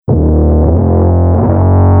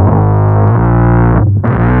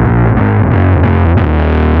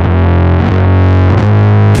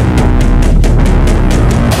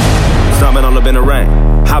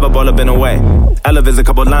love is a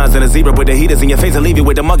couple lines and a zebra with the heaters in your face and leave you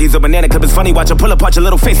with the monkeys. A banana clip is funny, watch her pull apart your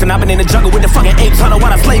little face. And I've been in the jungle with the fucking apes, hunter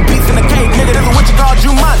while I slay beats in the cave. Nigga, this is what you call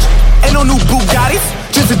Jumanji. Ain't no new Bugattis,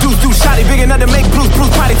 just a do shotty. Big enough to make Bruce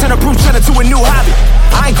potty, turn a Bruce Jenner to a new hobby.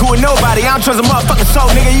 I ain't cool with nobody, I don't trust a motherfucking soul,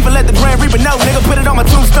 nigga. Even let the Grand Reaper know, nigga. Put it on my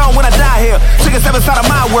tombstone when I die here. Took a 7 side of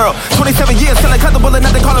my world. 27 years, selling comfortable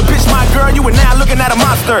enough to call a bitch my girl. You are now looking at a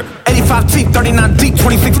monster. 85 teeth, 39 deep,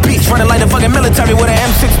 26 beats. Running like the fucking military with an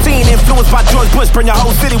M16. Influenced by George Bush, burn your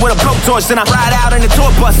whole city with a blowtorch. Then I ride out in the tour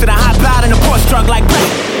bus, and I hop out in the Porsche truck like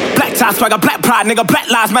black tie swagger, black pride, nigga. Black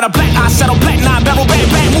lives matter, black eyes, shadow, black nine, bevel, bang,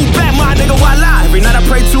 bang, move back, my nigga, voila. Every night I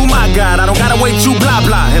pray to my God, I don't gotta wait too blah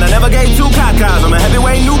blah. And I never gave two cocos. I'm a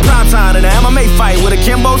heavyweight new prime time in an MMA fight with a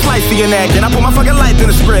Kimbo slice to your neck. And I put my fucking life in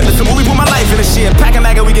the script. It's a movie, put my life in the shit. Pack a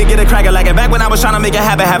maggot, we can get a cracker like it. Back when I was trying to make it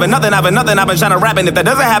happen, nothing. I've been trying to rap it. If that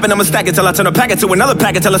doesn't happen, I'ma stack it till I turn a packet to another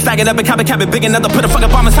packet till I stack it up and cap it big enough to put a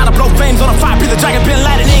fucking bomb inside to blow flames on a fire. Piece of dragon, Bin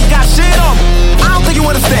Laden ain't got shit on me. I don't think you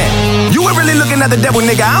understand. You ain't really looking at the devil,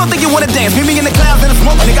 nigga. I don't think you wanna dance. Meet me in the clouds in the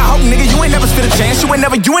smoke, nigga. I hope, nigga, you ain't never stood a chance. You ain't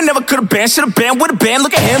never could've been. Should've been with a band.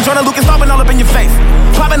 Look at him, Jordan Lucas popping all up in your face,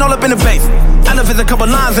 popping all up in the face. I love is a couple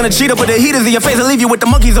lines and a cheetah with the heaters in your face and leave you with the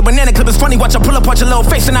monkeys. A banana clip is funny. Watch her pull apart your little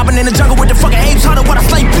face. And I've been in the jungle with the fucking apes. Harder what I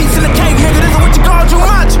slay beats in the cave, nigga. This is what you call too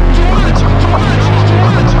much.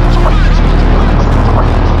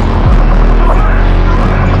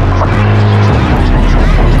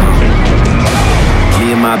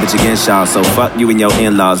 My bitch against y'all, so fuck you and your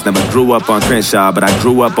in-laws. Never grew up on Crenshaw, but I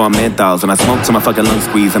grew up on menthols. And I smoke till my fucking lungs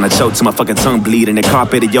squeeze, and I choke till my fucking tongue bleed. And the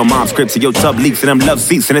carpet of your mom's scripts and your tub leaks, and them love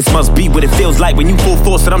seats. And this must be what it feels like when you full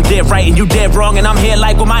force that I'm dead right and you dead wrong. And I'm here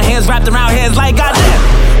like with my hands wrapped around heads like goddamn.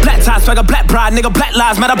 Black tie swagger, black pride, nigga. Black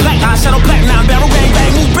lives matter, black eyes, shadow, black nine, barrel, bang,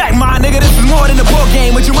 bang, move back, my nigga. This is more than a ball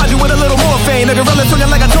game, but you mind you with a little more fame. Nigga, rolling swinging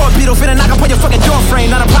like a torpedo, finna knock up on your fucking door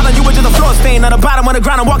frame. Not a problem, you into the floor stain. Not the bottom of the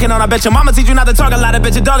ground I'm walking on. I bet your mama teach you not to talk a lot. I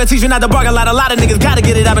bet your dog will teach you not to bark a lot. A lot of niggas gotta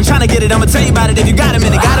get it. I've been trying to get it. I'ma tell you about it if you got a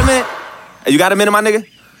minute. Got a minute? Hey, you got a minute, my nigga?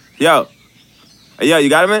 Yo. Hey, yo, you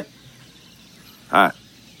got a minute? Alright.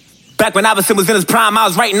 Back when Iverson was in his prime, I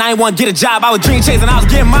was writing, I ain't want to get a job. I was dream chasing, I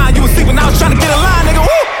was getting mine. You was sleeping, I was trying to get a line, nigga. Woo!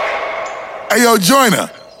 Hey, yo, Joyner.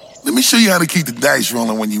 Let me show you how to keep the dice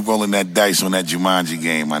rolling when you rolling that dice on that Jumanji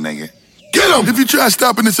game, my nigga. Get him! If you try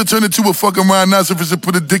stopping this, to turn it to a fucking rhinoceros and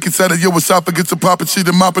put a dick inside of your esophagus and popping shit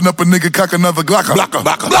and mopping up a nigga, cock another glocker. Blocker.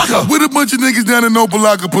 With a bunch of niggas down in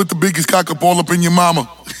Opalaka, put the biggest cock up all up in your mama.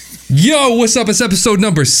 Yo, what's up? It's episode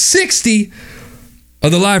number 60 of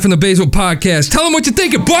the Live from the Basement podcast. Tell them what you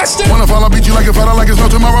thinking, Buster! Wanna fall, I'll beat you like a fighter, like it's no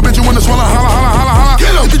tomorrow. Bitch, you wanna swallow, holla. Get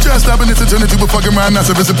him! If you try stopping this, to turn it to a fucking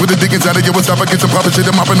rhinoceros and put a dick inside of your esophagus and popping shit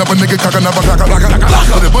and mopping up a nigga, cock another glocker.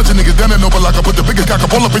 With a bunch of niggas down in Opalaka, put the biggest cock up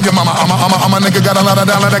all up in your mama. I'm a nigga, got a lot of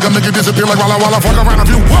dollar that can make you disappear like while I fuck around if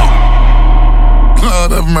you walk.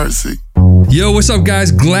 Lord have mercy. Yo, what's up,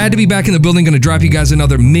 guys? Glad to be back in the building. Gonna drop you guys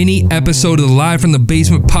another mini episode of the Live from the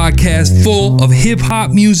Basement podcast, full of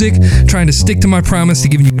hip-hop music. Trying to stick to my promise to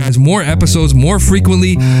giving you guys more episodes more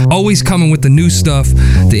frequently. Always coming with the new stuff,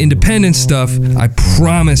 the independent stuff. I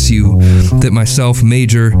promise you that myself,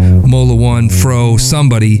 Major, Mola One, Fro,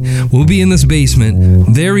 somebody will be in this basement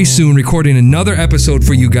very soon recording another episode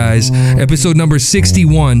for you guys. Episode number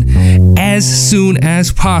 61, as soon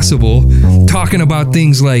as possible. Talking about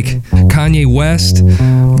things like Kanye West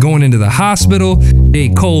going into the hospital, J.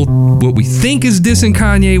 Cole, what we think is dissing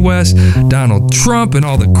Kanye West, Donald Trump, and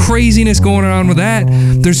all the craziness going on with that.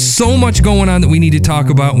 There's so much going on that we need to talk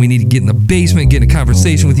about. We need to get in the basement, get in a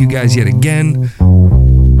conversation with you guys yet again.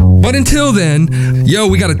 But until then, yo,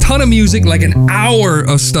 we got a ton of music, like an hour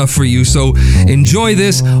of stuff for you. So enjoy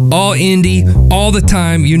this, all indie, all the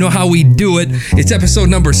time. You know how we do it. It's episode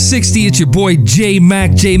number 60. It's your boy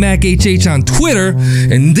J-Mac HH on Twitter.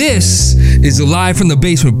 And this is the Live from the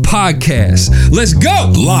Basement podcast. Let's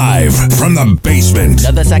go! Live from the basement.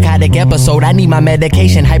 Another psychotic episode. I need my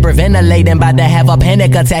medication. Hyperventilating, about to have a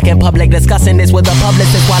panic attack in public. Discussing this with a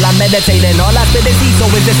publicist while I'm meditating. All I spit is heat, so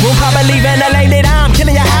is this room properly ventilated? I'm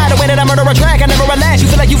killing your high. The way that I murder a track, I never relax.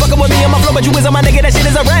 You feel like you fucking with me on my flow, but you is on my nigga, that shit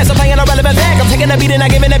is a rap. So playing a relevant back. I'm taking a beat and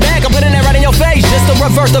not giving it back. I'm putting it right in your face. Just to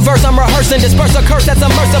reverse the verse, I'm rehearsing. Disperse a curse that's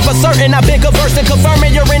immersive for certain. I've been conversing,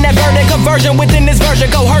 confirming you're in that burden. Conversion within this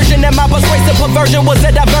version. Coercion and my persuasive perversion was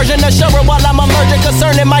a diversion. Assuring while I'm emerging,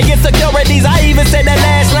 concerning my insecurities. I even said that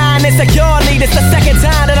last line insecurely. This the second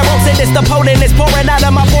time that I wrote it. This the potent is pouring out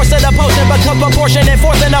of my force of the potion. Become proportion and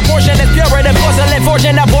forcing a portion is purer than porcelain.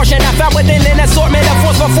 Forging abortion. I found within an assortment of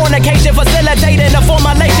force for fornication, facilitating in the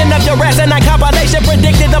formulation of your resonant compilation.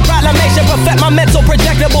 Predicted the proclamation, perfect my mental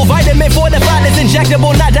projectable. Vitamin fortified is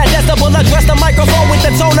injectable, not digestible. Address the microphone with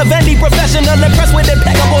the tone of any professional. Impressed with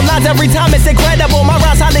impeccable lines every time, it's incredible. My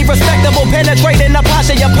rhymes highly respectable, penetrating the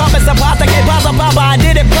posture. Your pompous apostle, can't pasta papa. I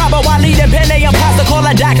did it proper while leading pen a imposter. Call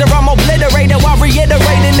a doctor, I'm obliterated while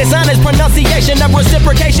reiterating this honest pronunciation of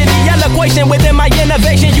reciprocation. The eloquation within my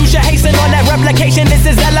innovation. You should hasten on that replication. This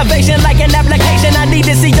is elevation like an application. I need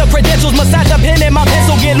to see your credentials. Massage the pen in my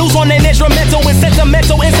pencil. Get loose on an instrumental. It's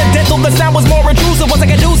sentimental, incidental. The sound was more intrusive. Was I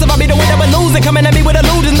conducive? I be the one that was losing. Coming at me with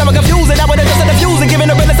illusions, never confusing. I would've just diffusing. Giving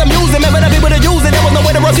the realest amusing. Never the people to use it. There was no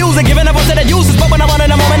way to refuse it. Giving up to the uses. But when I want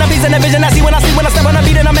in a moment, I'm piecing the vision. I see when I step on a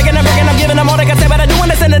beat and I'm making a break and I'm giving them all they can say. But I do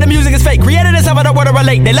understand that the music is fake. Created this over the word to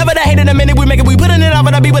relate. They love it, they hate it. The minute we make it, we putting it out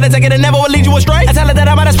for the people that take it and never will lead you astray. I tell it that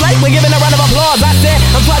I'm on display. We're giving a round of applause. I said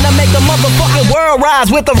I'm trying to make the motherfucking world rise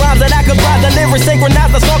with the rhymes that I comprise. The lyrics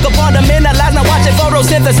synchronize, the song upon the minimize. Now watching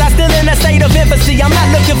photosynthesis. I'm still in a state of infancy. I'm not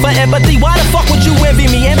looking for empathy. Why the fuck would you envy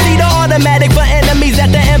me? Empty the automatic for enemies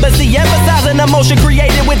at the embassy. Emphasizing emotion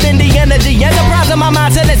created within the energy. Enterprise in my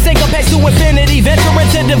mind till it syncopates to infinity. Venturing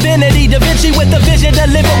to divinity. Da Vinci with the vision,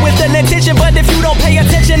 deliver with the intention. But if you don't pay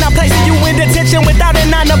attention, I'm placing you in detention without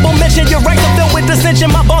an honorable mention. Your rights are filled with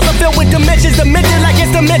dissension. My balls are filled with dimensions. Dimension like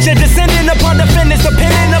it's dimension. Descending upon the finish.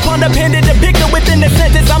 Depending upon the pendant. Depicted within the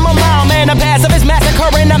sentence. I'm a mild man. A passive is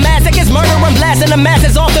massacring. A massive is murdering. Blasting the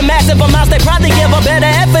masses off the massive amounts. They probably give a better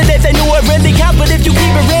effort if they knew it really counts. But if you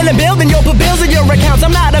keep it real and building your bills and your accounts,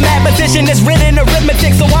 I'm not a mathematician. It's written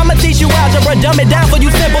arithmetic. So I'ma teach you algebra. Dumb it down for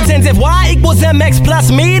you simpletons. If Y equals MX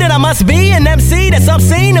plus me, then I must be an MC that's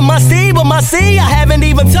obscene and musty. But must see, I haven't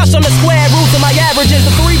even touched on the square roots of my averages.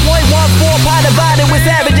 The 3.14 pi divided with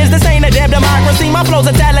savages. This ain't a damn democracy. My flow's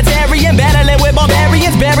a totalitarian. Battling with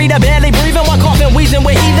barbarians. Buried or barely breathing while coughing, wheezing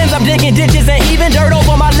with heathens. I'm digging ditches and heaving dirt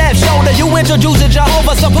over my left shoulder. You introduced a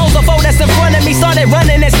Jehovah. Suppose a foe that's in front of me started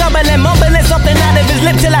running and stumbling, mumbling something out of his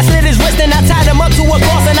lip till I slit his wrist and I tied him up to a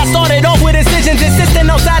cross and I started off with incisions, insisting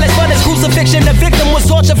on silence for this crucifixion. The victim was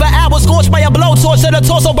tortured for hours, scorched by a blowtorch till the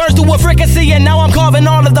torso burst to a fricassee, and now I'm carving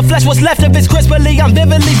all of the flesh what's left of his crisply. I'm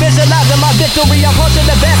vividly visualizing my victory. I'm punching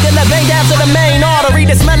the vascular vein down to the main artery.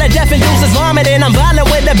 The smell of death induces vomiting. I'm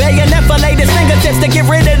violent with the bayonet fillet his fingertips to get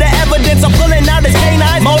rid of the evidence. I'm pulling out his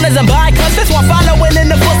canines, molars and bicuspids while following in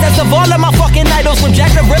the footsteps of all of my fucking idols, from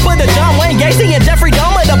Jack the Ripper to John Wayne Gacy and Jeffrey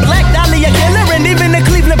Dahmer, the Black Dahlia killer, and even the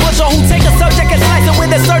Cleveland Butcher who take a subject and slice it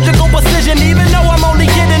with a surgical precision. Even though I'm only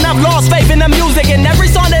kidding, I've lost faith in the music, and every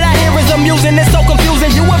song that I hear is amusing. It's so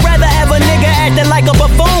confusing. You would rather have a nigga acting like a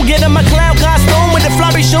buffoon, get him a clown costume with the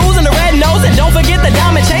floppy shoes and the red nose, and don't forget the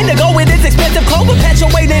diamond chain to go with his expensive clothes,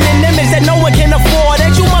 perpetuating an image that no one can afford.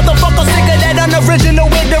 Ain't you motherfuckers sick of that unoriginal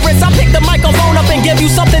ignorance? I pick the microphone up and give you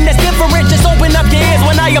something that's different. Just open up your ears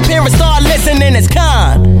when I appear and start listening. It's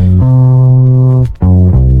kind.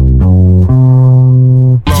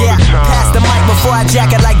 Yeah, pass the mic before I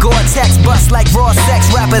jack it like Gore-Tex. Bust like raw sex,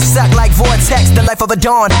 rappers suck like vortex. The life of a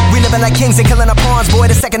dawn, we living like kings and killing our pawns. Boy,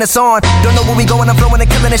 the second it's on, don't know where we going. I'm flowing and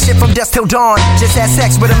killing this shit from dusk till dawn. Just had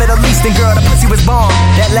sex with a Middle Eastern girl, the pussy was bomb.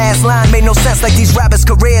 That last line made no sense like these rappers'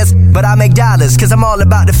 careers, but I make dollars cause I'm all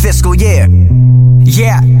about the fiscal year.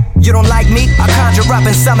 Yeah, you don't like me? I conjure up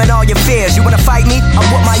and summon all your fears. You wanna fight me? I'll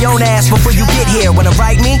whoop my own ass before you get here. Wanna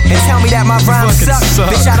write me and tell me that my rhymes suck?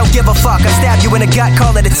 Bitch, I don't give a fuck. I stab you in the gut,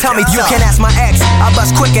 call it a tummy tuck. You can ask my ex, I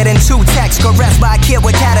bust quicker than 2 texts. Caressed by a kid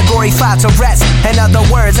with category 5 Tourette's. In other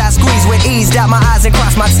words, I squeeze with ease, dot my eyes and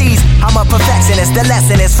cross my T's. I'm a perfectionist, the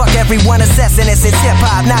lesson is fuck everyone assessing this. It's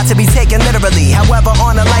hip-hop, not to be taken literally. However,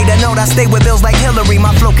 on a lighter note, I stay with bills like Hillary.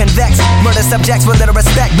 My flow convex, murder subjects with little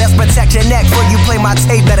respect. Best protect your neck before you play my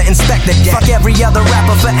tape, better inspect the deck. Fuck every other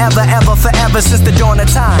rapper forever, ever, forever since the dawn of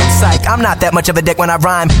time. Psych, I'm not that much of a dick when I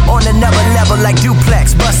rhyme. On another level like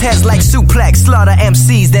duplex, bust heads like suplex, slaughter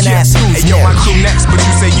MCs, then ask who's hey, yo, my crew next, but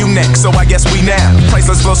you say you next, so I guess we now.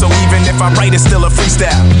 Priceless flow, so even if I write, it's still a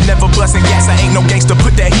freestyle. Never busting gas, I ain't no gangster,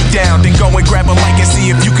 put that heat down. Then go and grab a mic and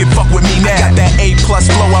see if you can fuck with me now. I got that A+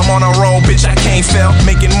 flow, I'm on a roll, bitch, I can't fail.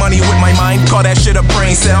 Making money with my mind, call that shit a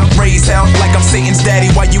brain cell. Raise hell, like I'm Satan's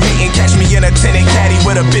daddy. While you hating, catch me in a tenant caddy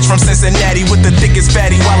with a bitch from Cincinnati with the thickest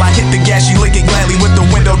fatty. While I hit the gas, she lick it gladly with the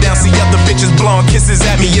window down. See other bitches blowing kisses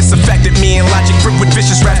at me. It's affected me and Logic grip with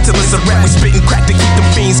vicious raps till it's a rap. We spitting crack to keep them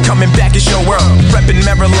fiends coming back. It's your world. Reppin'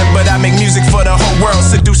 Maryland, but I make music for the whole world.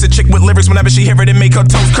 Seduce a chick with lyrics whenever she hear it and make her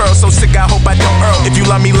toes curl. So sick, I hope I don't earl. If you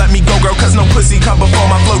love me, let me go, girl, cause no pussy come before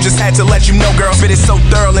my flow. Just had to let you know, girl. Spit it so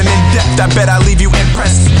thorough and in depth, I bet I leave you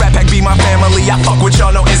impressed. Rap Pack be my family, I fuck with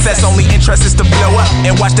y'all, no incest. Only interest is to blow up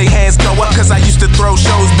and watch they hands go up. Cause I used to throw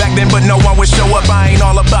shows back then, but no one would show up. I ain't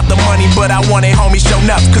all about the money, but I wanted homies shown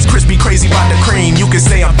up. Cause Chris be crazy about the cream. can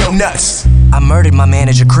say I'm donuts. I murdered my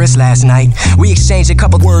manager Chris last night. We exchanged a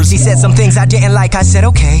couple words. He said some things I didn't like. I said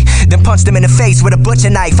okay, then punched him in the face with a butcher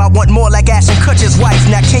knife. I want more like Ashton Kutcher's wife.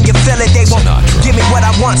 Now can you feel it? They won't give me what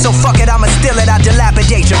I want, so fuck it, I'ma steal it. I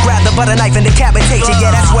dilapidate you, grab the butter knife and decapitate you.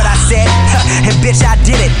 Yeah, that's what I said. And bitch, I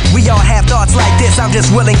did it. We all have thoughts like this, I'm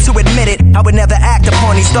just willing to admit it. I would never act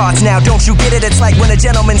upon these thoughts. Now don't you get it? It's like when a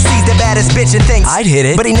gentleman sees the baddest bitch and thinks I'd hit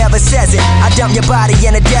it, but he never says it. I dump your body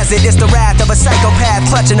in a desert. It's the wrath of a psychopath,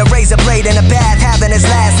 clutching a razor blade in a bath, having his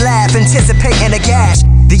last laugh, anticipating a gash.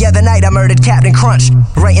 The other night I murdered Captain Crunch,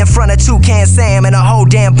 right in front of Toucan Sam and a whole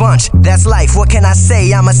damn bunch. That's life, what can I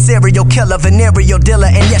say? I'm a serial killer, venereal dealer,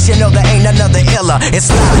 and yes, you know there ain't another iller. It's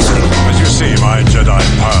life. As you see, my Jedi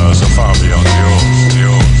powers are far beyond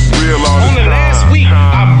yours. Only last week,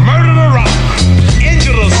 I murdered a rock,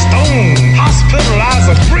 injured a stone, hospitalized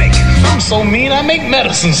a brick. I'm so mean, I make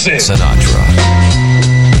medicine sick. Sinatra.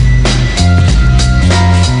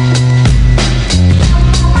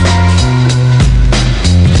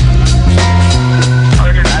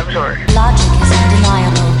 Logic is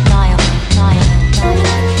undeniable.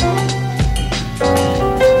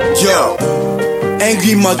 Yo,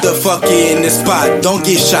 angry motherfucker in the spot. Don't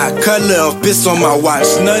get shot, color of piss on my watch.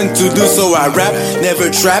 Nothing to do, so I rap, never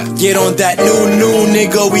trap. Get on that new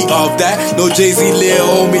nigga, we off that. No Jay-Z, lil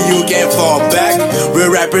homie, you can't fall back.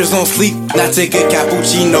 Real rappers don't sleep, now take a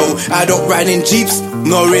cappuccino. I don't ride in Jeeps,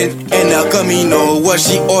 nor in El Camino. What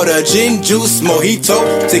she order? Gin, juice, mojito,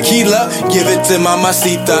 tequila. Give it to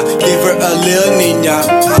mamacita, give her a lil niña.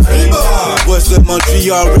 What's the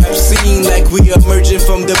Montreal rap scene? Like we emerging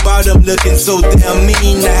from the bottom, looking so damn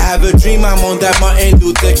mean. I have a dream, I'm on that Martin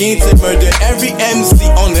Luther King to murder every MC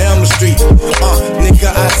on Elm Street. Nigga,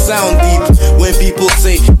 I sound deep when people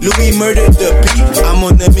say Louis murdered the beat. I'm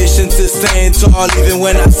on a mission to stand tall even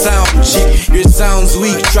when I sound cheap. Your sound's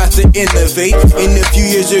weak, try to innovate. In a few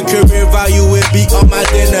years your career value will be on my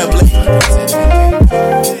dinner plate.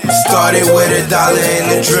 Started with $1 in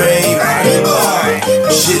the drain.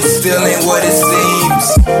 Shit still ain't what it seems.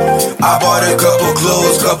 I bought a couple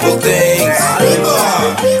clothes, couple things.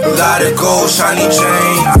 Lot of gold, shiny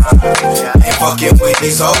chains. Ain't fucking with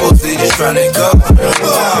these hoes, they just tryna go.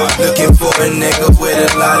 Looking for a nigga with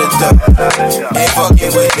a lot of dough. Ain't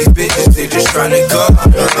fucking with these bitches, they just tryna go.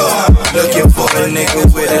 Looking for a nigga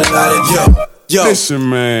with a lot of dough. Yo. Listen,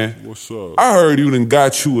 man. What's up? I heard you done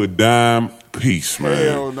got you a dime piece, man.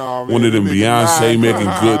 Hell nah, man. One of them Beyonce Nah. making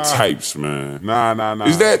good types, man. Nah.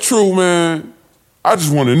 Is that true, man? I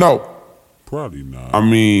just want to know. Probably not. I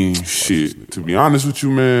mean, shit. To be honest with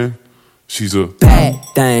you, man, she's a bad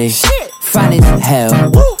thing. Fine as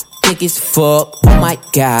hell, thick as fuck. Oh my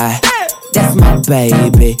god, that's my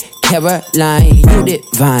baby. Caroline, you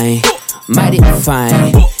divine, mighty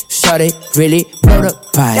fine. Shorty really blow the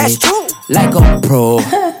pipe. That's true. Like a pro.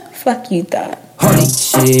 Fuck you thought. Holy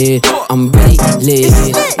shit, I'm really lit.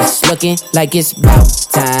 It's looking like it's about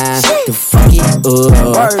time to fuck it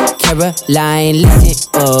up. Caroline, listen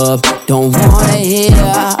up. Don't wanna hear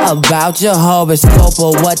about your horoscope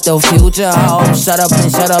or what the future holds. Shut up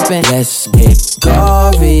and let's get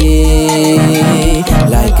gory,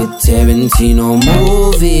 like a Tarantino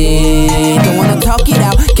movie. Don't wanna talk it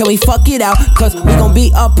out, can we fuck it out? Cause we gon'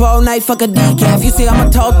 be up all night, fuck a decaf. You say I'm a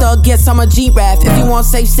tall thug, guess I'm a G-Rap. If you want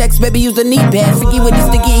safe sex, baby, use the knee pad. Freaky with the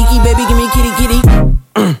sticky icky, baby, give me kitty.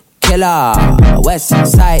 Killer, West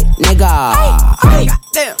Side nigga.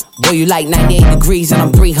 Boy, you like 98 degrees and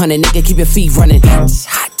I'm 300, nigga, keep your feet running.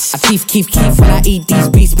 I keef when I eat these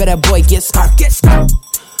beats, better boy, get scarf.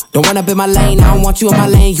 Don't run up in my lane, I don't want you in my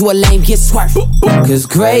lane, you a lame, get swerved. Cause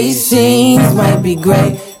great scenes might be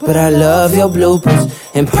great, but I love your bloopers.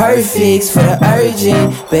 And perfects for the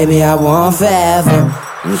urgent, baby, I want forever.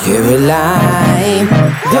 Caroline,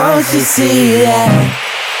 don't you see that?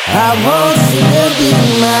 I want you to be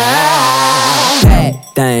mine. Bad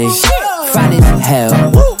things, fine as hell,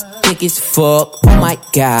 thick as fuck, oh my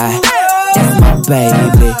god. That's my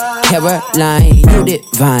baby, Caroline, you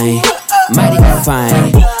divine, mighty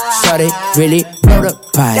fine. Shorty really blow the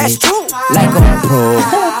pipe. That's true. Like a pro.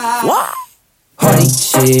 What? Holy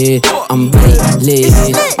shit, I'm really lit.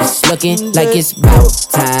 It's looking like it's about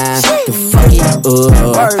time to fuck it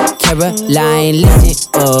up. Caroline, listen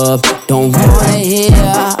up. Don't wanna hear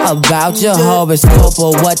about your horoscope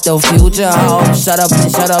or what the future holds. Shut up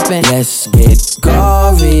and let's get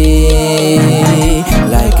gory,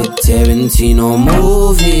 like a Tarantino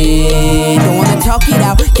movie. Don't wanna talk it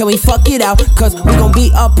out, can we fuck it out? Cause we gon'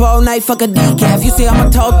 be up all night, fuck a decaf. You say I'm a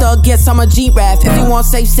tall thug, guess I'm a G-Rap. If you want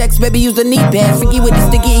safe sex, baby, use the knee pad. Freaky with the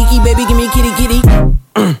sticky icky, baby, give me kitty.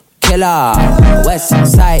 Killer, West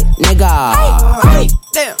Side nigga.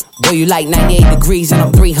 Damn. Boy, you like 98 degrees and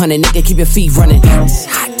I'm 300, nigga, keep your feet running.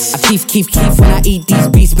 I keep when I eat these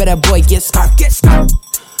beats, better boy, get scarf.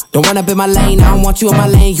 Don't run up in my lane, I don't want you in my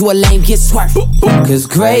lane, you a lame, get swerved. Cause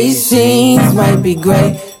great scenes might be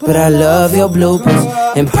great, but I love your bloopers.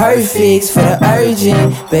 And perfects for the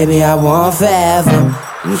urgent, baby, I want forever.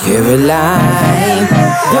 Caroline,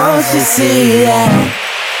 don't you see that?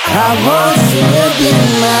 I want you to be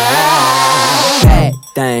mine. Bad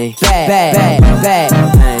thing, bad thing, bad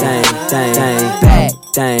thing, bad thing, bad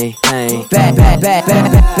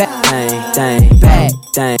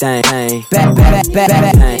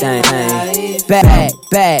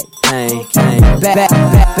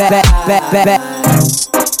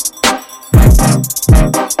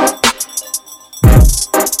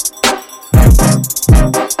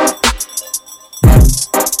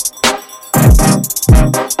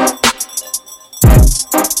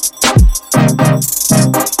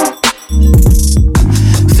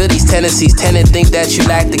tendencies, tenant think that you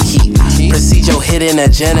lack the key. Proceed your hidden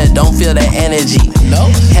agenda, don't feel the energy.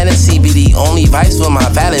 Hennessy be the only vice for my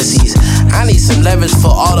fallacies. I need some leverage for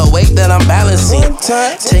all the weight that I'm balancing.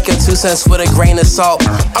 Taking 2 cents with a grain of salt.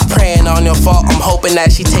 I'm praying on your fault, I'm hoping that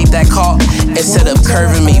she take that call. Instead of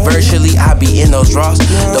curving me virtually, I be in those draws.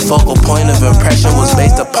 The focal point of impression was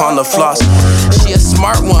based upon the flaws. She a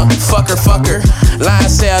smart one, fuck her. Lying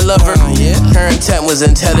say I love her. Her intent was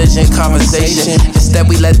intelligent conversation. Instead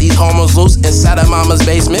we let these hormones loose inside of mama's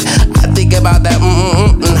basement. I think about that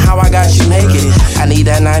and how I got you naked. I need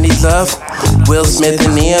that 90s love. Will Smith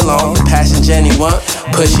and Nia Long, passion genuine,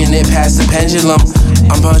 pushing it past the pendulum.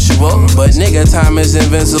 I'm punctual, but nigga time is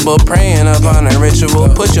invincible. Praying upon a ritual.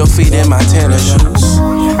 Put your feet in my tennis shoes.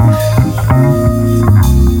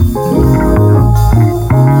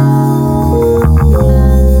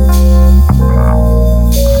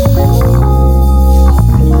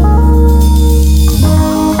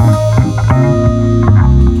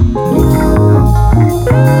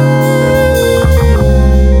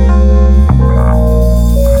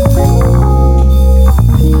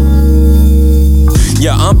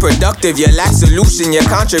 Unproductive, you lack solution. Your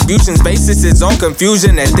contributions basis is on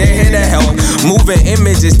confusion, and they're here to help. Moving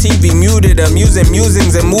images, TV muted, amusing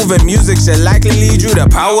musings and moving music should likely lead you to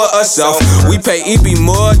power of self. We pay EP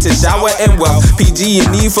more to shower and wealth. PG you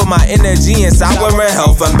need for my energy and sour and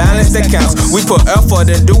health. Unbalanced accounts. We put effort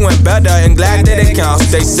in doing better and glad that it counts.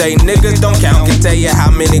 They say niggas don't count. Can tell you how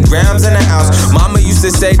many grams in an ounce. Mama used to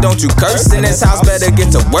say, don't you curse in this house. Better get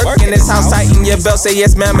to work in this house. Tighten your belt, say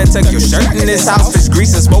yes ma'am, and tuck your shirt in this house. Fish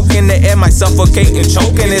grease and smoke in the air, might suffocate and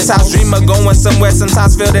choke in this house. Dreamer going somewhere,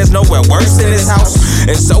 sometimes feel there's nowhere worse in this house.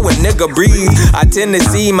 And so a nigga breathe. I tend to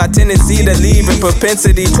see my tendency to leave and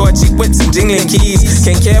propensity toward cheap whips and jingling keys.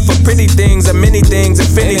 Can't care for pretty things or many things,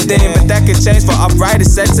 if anything, but that could change for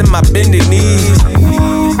arthritis, sex and my bending knees.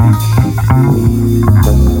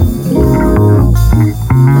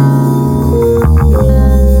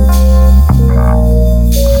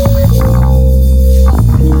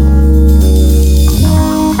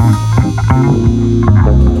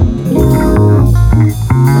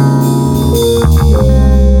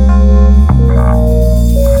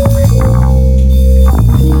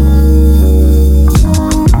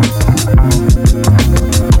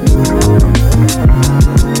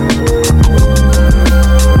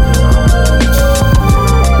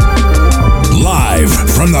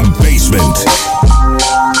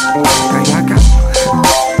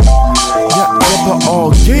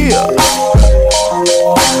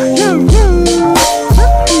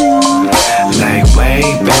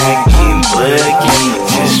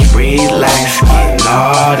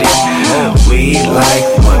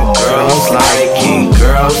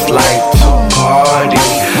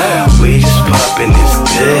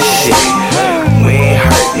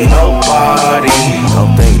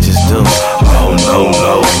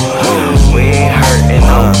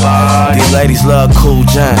 Ladies love Cool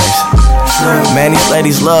James. Man, these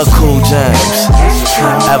ladies love Cool James.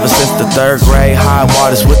 Ever since the 3rd grade, high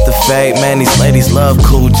waters with the fade. Man, these ladies love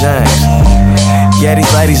Cool James. Yeah,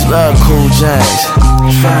 these ladies love Cool James.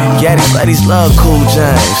 Yeah, these ladies love Cool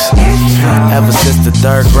James. Ever since the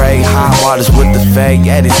 3rd grade, high waters with the fade.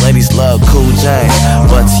 Yeah, these ladies love Cool James.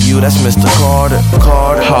 But to you, that's Mr. Carter.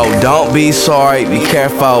 ho, don't be sorry, be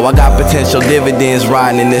careful. I got potential dividends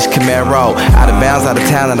riding in this Camaro. Out of bounds, out of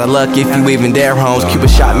town, out of luck if you even dare homes. Cupid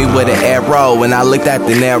shot me with an arrow, and I looked at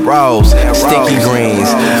the narrows, sticky greens.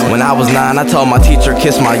 When I was 9, I told my teacher,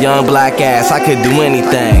 kiss my young black ass, I could do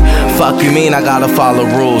anything. Fuck you mean I gotta follow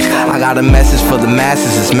rules? I got a message for the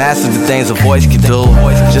masses, it's massive the things a voice can do.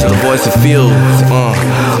 Just a voice of few.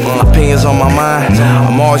 Opinions on my mind,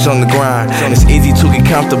 I'm always on the grind. It's easy to get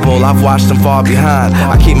comfortable, I've watched them fall behind.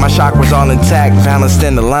 I keep my chakras all intact, balanced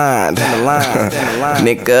in the line.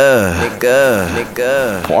 Nigga.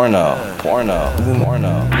 Porno.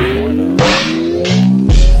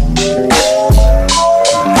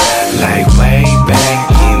 Like way back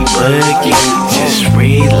in Boogie, just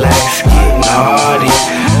relax, get naughty.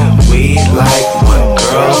 We like what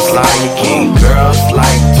girls like, and girls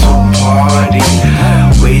like to party.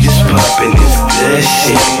 We just pumping this good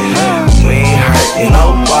shit, we ain't hurting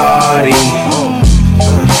nobody.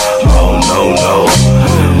 Oh no,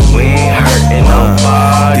 we ain't hurting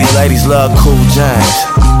nobody. These ladies love Cool James.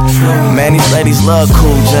 Man, these ladies love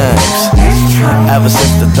Cool James. Ever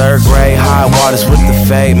since the 3rd grade, high waters with the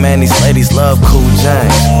fade. Man, these ladies love Cool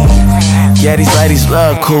James. Yeah, these ladies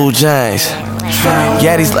love Cool James.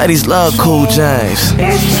 Yeah, these ladies love Cool James.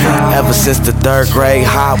 Ever since the 3rd grade,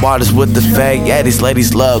 high waters with the fade. Yeah, these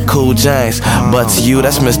ladies love Cool James. But to you,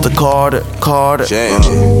 that's Mr. Carter. James,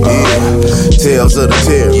 Tales of the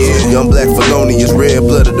Terror. Young black felonious, red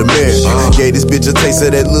blooded American. Gave this bitch a taste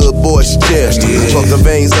of that little boy she cherished. Fucked her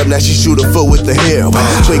veins up, now she shoot a foot with the hair.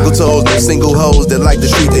 Twinkle toes, them single hoes that like the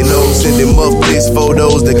street they know. Sending muff pics,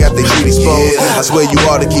 photos that got their shit exposed. I swear you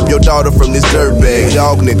ought to keep your daughter from this dirtbag.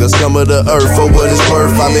 Dog nigga, scum of the earth. For what it's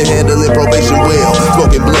worth, I've been handling probation well.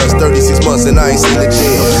 Smoking blunts, 36 months and I ain't seen the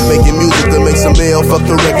jail. Making music to make some mail, fuck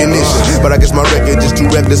the recognition. But I guess my record just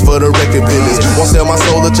too reckless for the record business. Won't sell my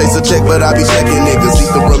soul or chase a check, but I be checking niggas.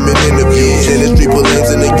 Eat the rum and interviews. And the street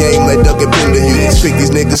pull-ins in the game like Duncan Pinder use. Pick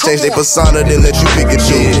these niggas, change their persona, then let you pick and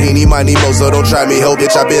choose. Eeny, miny, mo, so don't try me, ho,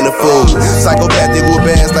 bitch, I been a fool. Psychopathic with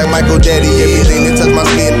bands like Michael Daddy. Everything that touch my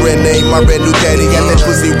skin, brand name, my brand new caddy. Got that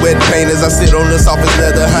pussy wet paint as I sit on the softest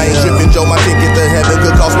leather. I ain't tripping, Joe, my ticket to heaven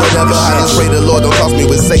could cost whatever. I just pray the Lord don't toss me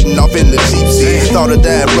with Satan off in the cheap seat. Thought of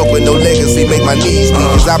dying broke with no legacy, make my knees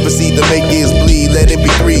bleed. Cause I proceed to make his bleed, let it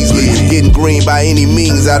be greasy. Getting green by any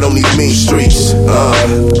means out on these mean streets.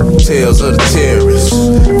 Tales of the terrorists,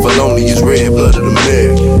 felonious, red blooded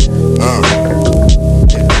American.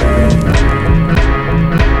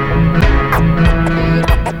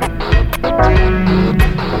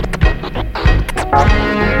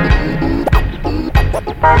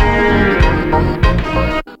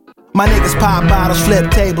 My niggas pop bottles, flip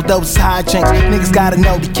tables, those hijinks. Niggas gotta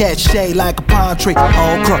know to catch shade like a palm tree.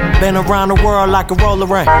 Old crook, been around the world like a roller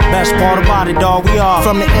ring. Best part about it, dawg, we all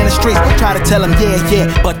from the inner streets. Try to tell them yeah,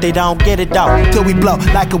 but they don't get it though. Till we blow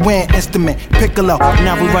like a wind instrument, piccolo.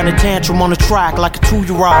 Now we run a tantrum on the track like a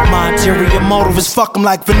 2-year-old. My interior motive is fuck 'em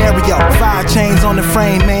like Venerio. 5 chains on the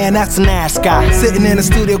frame, man, that's an ascot. Sitting in the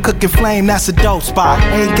studio cooking flame, that's a dope spot.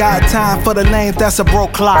 Ain't got time for the lanes, that's a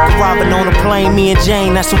broke clock. Arriving on a plane, me and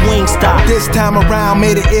Jane, that's a wing stop. This time around,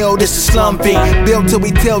 made it ill, this is slum beat. Built till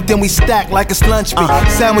we tilt, then we stack like it's lunch beat.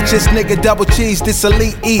 Sandwiches, nigga, double cheese, this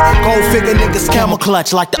elite eat. Gold figure niggas, camel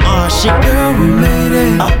clutch like the orange sheet. Girl, we made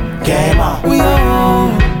it. Game on. We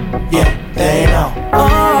on. Yeah, they know.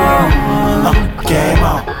 Game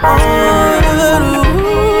on.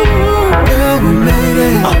 Girl, we made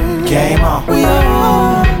it. Game on. We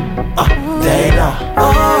on. They know.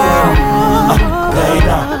 They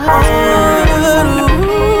know.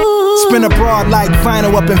 Spin abroad like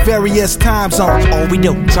vinyl up in various time zones. All we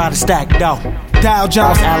do, try to stack dough. Dow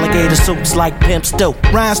Jones, alligator suits like pimps do.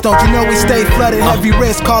 Rhinestones, you know we stay flooded, heavy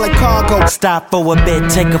risk, call it cargo. Stop for a bit,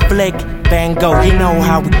 take a flick, Van Gogh, you know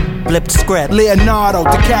how we flip the script. Leonardo,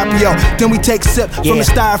 DiCaprio, then we take a sip from the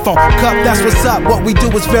styrofoam cup, that's what's up, what we do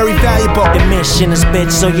is very valuable. The mission is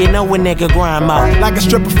bitch, so you know a nigga grind out. Like a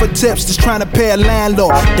stripper for tips, just trying to pay a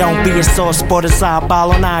landlord. Don't be a sore sport, it's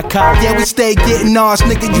eyeball on our car. Yeah, we stay getting ours,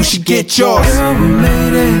 nigga, you should get yours. Girl, we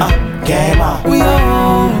made it. Game on. We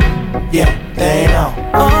on. Yeah, they know.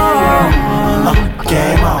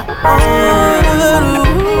 Game on.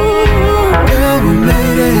 Girl, we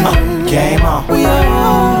made it. Game on. We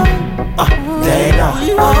on. They know.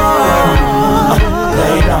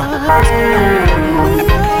 They know.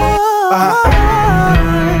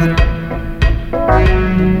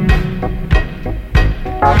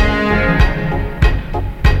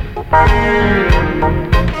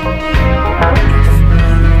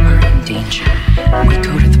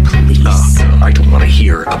 I don't want to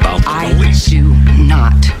hear about the police. I do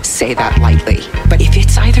not say that lightly. But if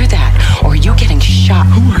it's either that or you getting shot...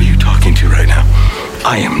 Who are you talking to right now?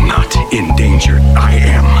 I am not in danger. I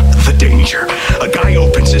am the danger. A guy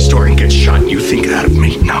opens his door and gets shot and you think that of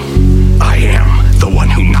me? No. I am the one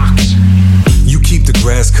who knocks. You keep the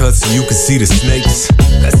grass cut so you can see the snakes.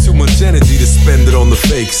 That's too much energy to spend it on the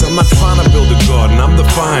fakes. I'm not trying to build a garden, I'm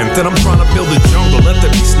defiant. Then I'm trying to build a jungle, let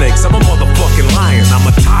there be snakes. I'm a motherfucking lion, I'm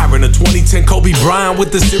a tyrant. A 2010 Kobe Bryant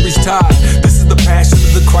with the series tied. This is the passion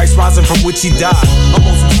of the Christ rising from which he died. I'm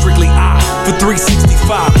on some strictly I for 365.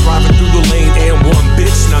 Driving through the lane and one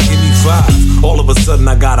bitch, now give me 5. All of a sudden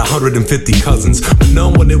I got 150 cousins, but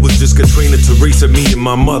none when it was just Katrina, Teresa, me and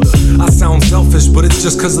my mother. I sound selfish, but it's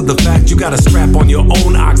just cause of the fact you gotta strap on your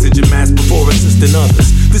own oxygen mask before assisting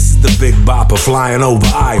others. This is the big bopper flying over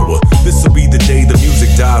Iowa. This'll be the day the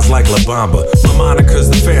music dies like La Bamba. My moniker's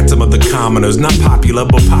the phantom of the commoners. Not popular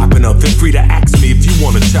but popping up. Feel free to ask me if you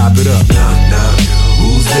wanna chop it up. Knock, knock,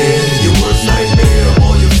 who's there? Your worst nightmare.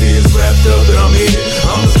 All your fears wrapped up and I'm here.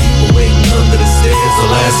 I'm the people waiting under the stairs. The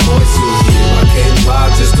last voice you'll hear. I came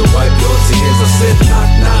by just to wipe your tears. I said knock,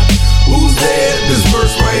 knock, who's there? This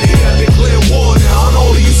verse right here, I declare war now on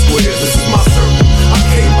all of you squares. This is my circle. I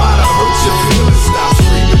came by to hurt your feelings. Stop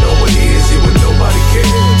screaming, no one hears you and nobody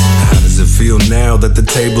cares. How does it feel now that the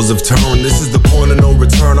tables have turned? This is the point of no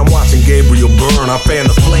return. I'm watching Gabriel burn. I fan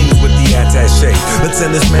the flames with the attaché. Let's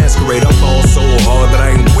end this masquerade. I fall so hard that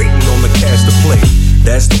I ain't waiting on the cash to play.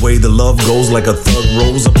 That's the way the love goes, like a thug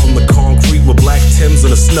rose up on the concrete with black Timbs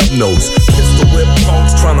and a snub nose. Pistol whip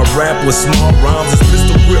punks trying to rap with small rhymes. It's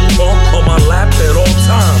pistol grip punk on my lap at all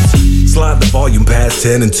times. Slide the volume past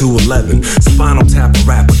 10 and 211. Spinal tap a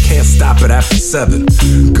rapper, can't stop it after 7.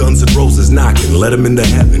 Guns and Roses knocking, let him into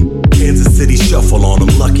heaven. Kansas City shuffle on him,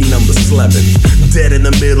 lucky number 11. Dead in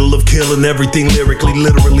the middle of killing everything lyrically,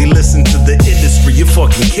 literally. Listen to the industry, you're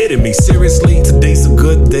fucking kidding me. Seriously, today's a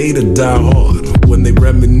good day to die hard. When they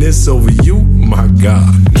reminisce over you, my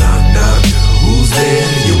God. Knock, knock, who's there?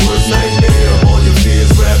 Your worst nightmare. All your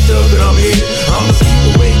fears wrapped up and I'm here. I'm the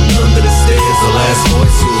people waiting under the stairs. The last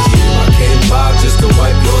voice you'll hear. I came by just to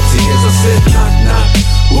wipe your tears. I said knock, knock,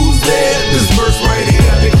 who's there? This verse right here,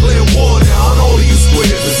 I declare war now on all of you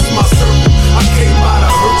squares. This is my circle. I came by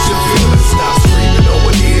to hurt your feelings. Stop screaming, no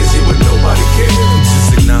one hears you and nobody cares.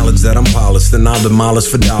 Just acknowledge that I'm polished and I'll demolish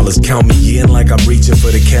for dollars. Count me in like I'm reaching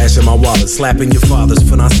for the cash in my wallet. Slapping your fathers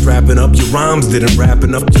for not strapping up. Your rhymes didn't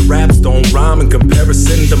wrapping up. Your raps don't rhyme in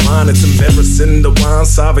comparison to mine. It's embarrassing. The wine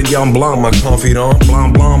Sauvignon Blanc, my confidant.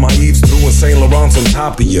 Blanc Blanc, my Eve's through and St. Laurent's on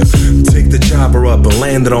top of you. Take the chopper up and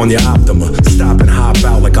land it on your Optima. Stop and hop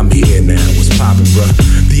out like I'm here now. What's poppin', bruh?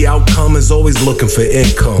 The outcome is always looking for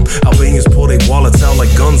income. Albanians pull their wallets out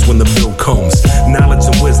like guns when the bill comes. Knowledge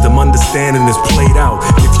and wisdom, understanding is played out.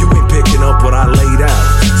 If you ain't picking up what I laid out,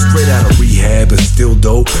 straight out of rehab and still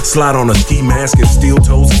dope. Slide on a ski mask and steel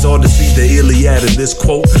toes. It's hard to see the Iliad in this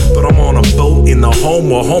quote, but I'm on a boat in the home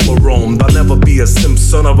where Homer roamed. I'll never be a simp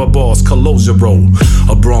son of a boss, Calogero.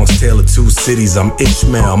 A Bronx tale of two cities, I'm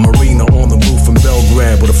Ishmael. Marina on the roof in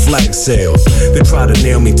Belgrade with a flag sail. They try to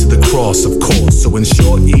nail me to the cross, of course. So in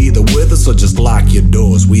short, you either with us or just lock your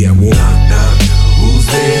doors. We at war. Knock, knock, who's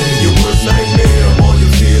there? Your worst nightmare. All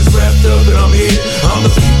your fears wrapped up and I'm here. I'm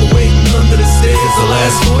the people waiting under the stairs. The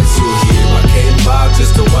last voice you'll hear. I came by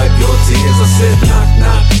just to wipe your tears. I said knock,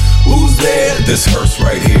 knock, who's there? This hearse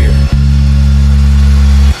right here.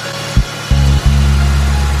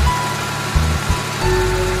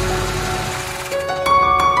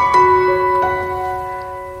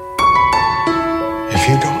 If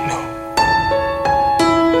you don't know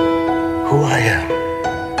who I am,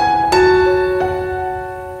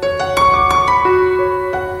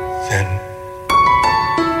 then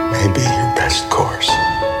maybe your best course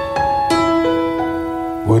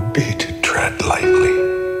would be to tread lightly.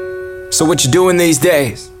 So what you doing these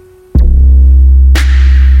days?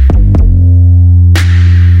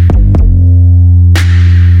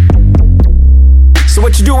 So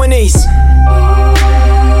what you doing these?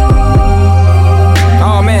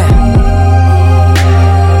 Oh man,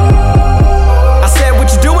 I said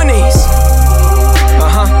what you doing these?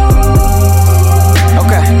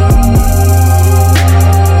 Okay.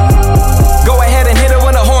 Go ahead and hit it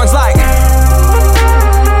when the horns like.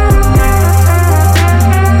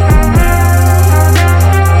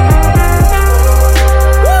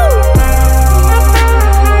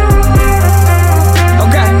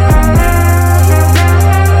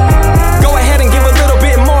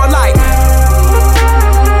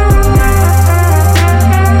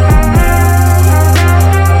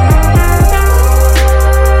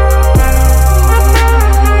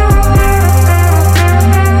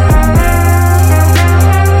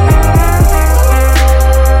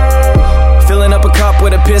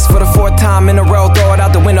 throw it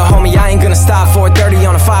out the window, homie, I ain't gonna stop. 4:30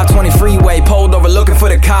 on a 520 freeway, pulled over looking for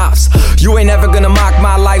the cops. You ain't never gonna mock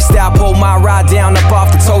my lifestyle. Pulled my ride down up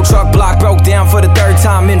off the tow truck block. Broke down for the 3rd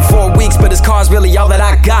time in 4 weeks, but this car's really all that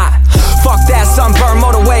I got. Fuck that sunburn,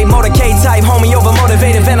 motorway, motorcade type, homie, over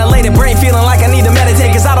motivated, ventilated, brain feeling like I need to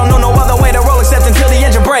meditate, cause I don't know no other way to roll except until the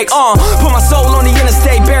engine break. Put my soul on the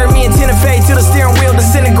interstate, bury me in Tenerife till the steering wheel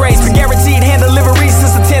disintegrates. For guaranteed hand delivery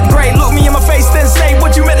since the 10th grade. Look me in my face, then say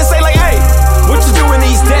what you meant to say, like, hey, what you doing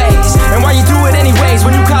these days? And why you do it anyways?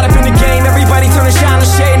 When you caught up in the game, everybody turn and shine the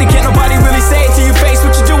shade, and can't nobody really say it to your face.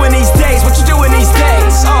 What you doing these days? What you doing these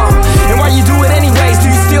days? And why you do it anyways? Do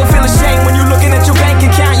you still feel ashamed when you're looking at your bank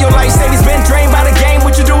account? Your life savings been drained by the game.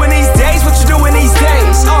 What you doing these days? What you doing these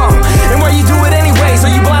days? And why you do it anyways?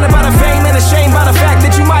 Are you blinded by the fame and ashamed by the fact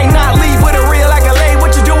that you might not leave with a real accolade?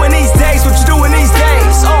 What you doing these days? What you doing these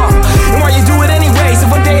days? And why you do it anyways?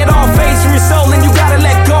 If one day it all fades from your soul and you gotta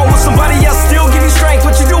let go, will somebody else still give you strength?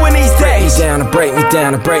 What you doing these days? Break me down and break me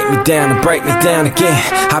down and break me down and break me down again.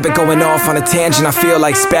 I've been going off on a tangent, I feel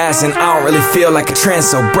like spazzing. I don't really feel like a trend,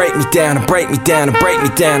 so break me down and break me down and break me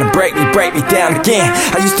down and break me down again.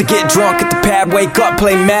 I used to get drunk at the pad, wake up,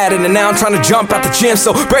 play Madden, and now I'm trying to jump out the gym.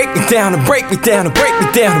 So break me down and break me down and break me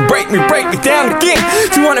down and break me down again.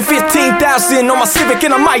 215,000 on my Civic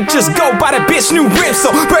and I might just go buy that bitch new rims.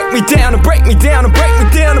 So break me down and break me down and break me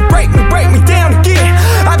down and break me down again.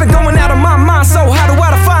 I've been going out of my mind, so how do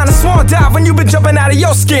I define a swan dive when you've been jumping out of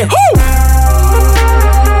your skin? Woo!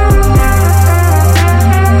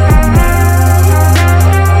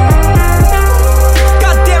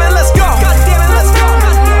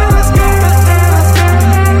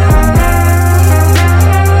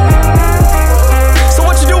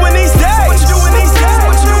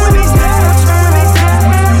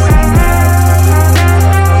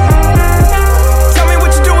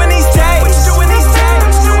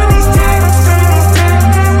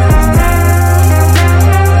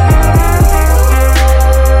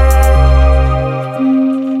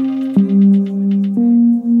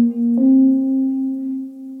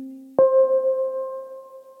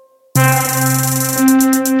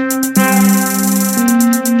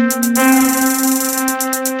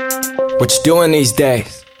 What you doing these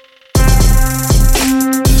days?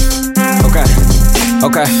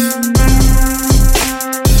 Okay.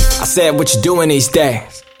 I said, what you doing these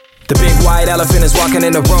days? The big white elephant is walking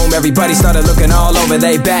in the room. Everybody started looking all over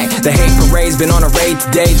they back. The hate parade's been on a raid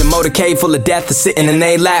today. The motorcade full of death is sitting in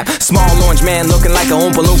they lap. Small orange man looking like a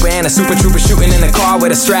Oompa Loompa and a super trooper shooting in the car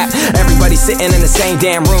with a strap. Everybody sitting in the same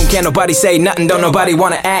damn room. Can't nobody say nothing, don't nobody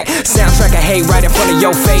wanna act. Soundtrack of hate right in front of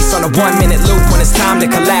your face on a 1-minute loop when it's time to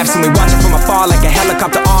collapse. And we watching from afar like a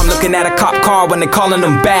helicopter arm looking at a cop car when they calling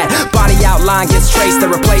them bad. Body outline gets traced, they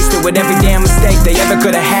replaced it with every damn mistake they ever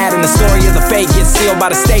could have had. And the story of the fake gets sealed by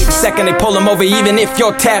the state. The second they pull them over, even if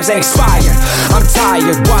your tabs ain't expired. I'm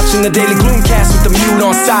tired, watching the Daily Gloomcast with the mute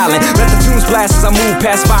on silent. Let the tunes blast as I move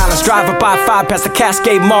past violence. Drive up I-5 past the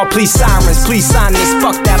Cascade Mall, please sirens. Please sign this,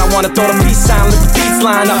 fuck that, I wanna throw the peace sign. Let the beats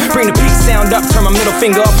line up, bring the peace sound up. Turn my middle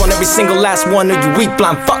finger up on every single last one of you weak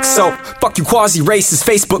blind fucks. So, fuck you quasi-racist,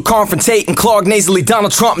 Facebook confrontating, clog nasally,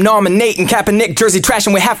 Donald Trump nominating, Kaepernick jersey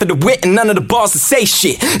trashing with half of the wit and none of the balls to say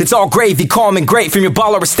shit. It's all gravy, calm and great from your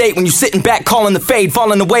baller estate when you sitting back calling the fade,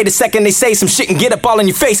 falling away the second they say some shit and get up all in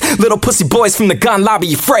your face. Little pussy boys from the gun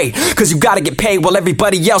lobby afraid, cause you gotta get paid while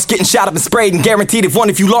everybody else getting shot up and sprayed. And guaranteed if one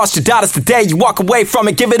of you lost your daughters today, you walk away from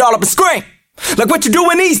it, give it all up and scream like what you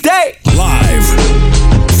doing these days. Live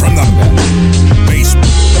from the basement.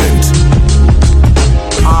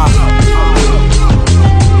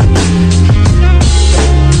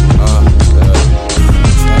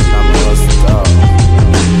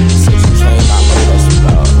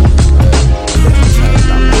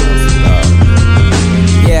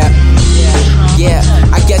 Yeah,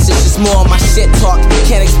 I guess it's just more of my shit talk.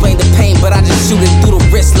 Can't explain the pain, but I just shoot it through the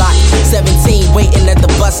wrist lock. 17 waiting at the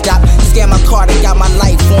bus stop. Scan my card and got my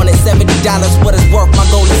life on it. $70 what it's worth. My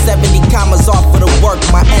goal is 70 commas off for the work.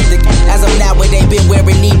 My ethic, as of now, it ain't been where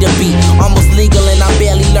it need to be. Almost legal and I'm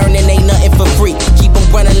barely learning, ain't nothing for free. Keep on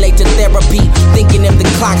running late to therapy. Thinking if the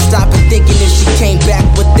clock stopped and thinking if she came back,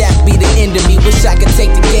 would that be the end of me? Wish I could take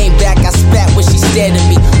the game back. I spat when she stared at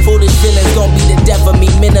me. Foolish feelings gon' be the death of me.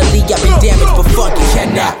 Mentally, I've been damaged, but fuck it,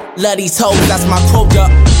 cannot. Love these hoes, that's my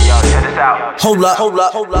quota. Yo, check this out. Hold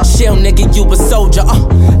up. Chill, nigga, you a soldier.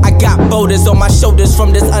 I got boulders on my shoulders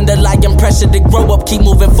from this underlying pressure to grow up, keep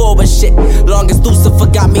moving forward. Shit, long as Lucifer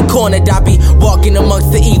got me cornered, I be walking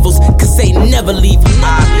amongst the evils, cause they never leave.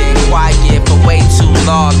 I've been quiet for way too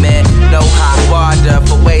long, man. No hot water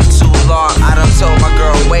for way too long. I done told my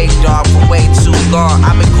girl, wait, dog, for way too long.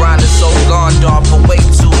 I've been grinding so long, dog, for way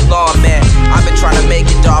too long, man. I've been trying to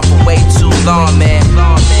make it, dog, for way too long, man.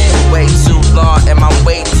 Way too long, am I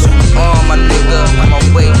way too on, my nigga? Am I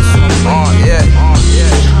way too on? Yeah.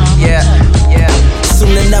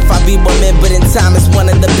 Soon enough I be one man, but in time it's one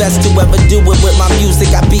of the best to ever do it with my music.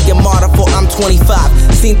 I be a martyr for I'm 25.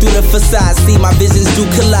 Seen through the facade, see my visions do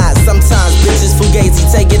collide. Sometimes bitches fugazi,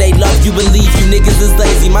 take it, they love you, believe you niggas is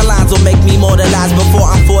lazy. My lines will make me mortalized before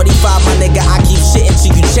I'm 45, my nigga. I keep shitting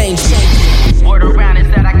till you change it. Word around is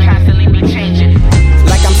that I constantly be changing.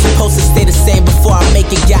 Like I'm supposed to stay the same before I make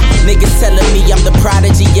it. Got niggas telling me I'm the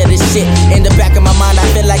prodigy of this shit. In the back of my mind I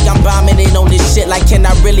feel like I'm bombing in on this shit. Like can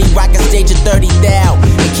I really rock a stage of 30 thou?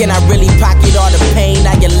 And can I really pocket all the pain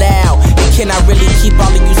I allow? And can I really keep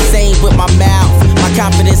all of you sane with my mouth? My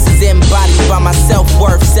confidence is embodied by my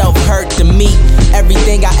self-worth, self-hurt to me.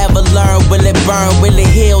 Everything I ever learned, will it burn, will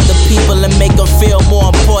it heal the people and make them feel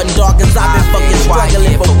more important, dog? Cause I've been fucking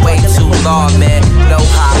struggling for way too long, man. No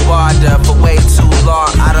hot water for way too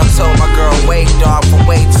long. I done told my girl, wait, dog, for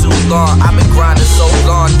way too long. I've been grinding so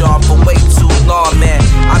long, dog, for way too long, man.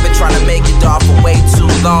 I've been trying to make it, dog, for way too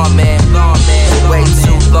long, man. Way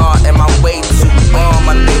too long, am I way too on,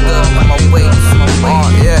 my nigga? Am I way too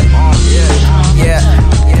on? Yeah.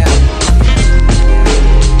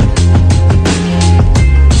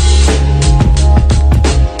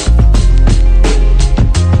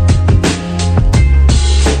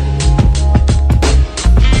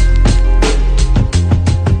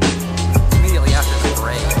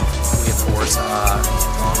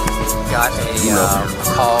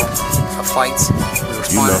 Fights. We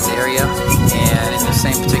responded to the area, and in the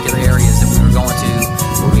same particular areas that we were going to,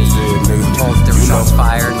 we were told that there were shots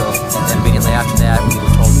fired, and then immediately after that, we were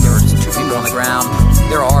told that there were 2 people on the ground.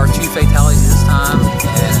 There are 2 fatalities this time,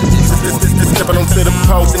 and stepping onto the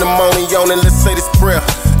post in the morning, yawning, let's say this prayer.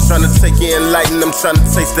 Trying to take in light and I'm trying to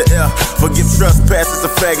taste the air. Forgive trespasses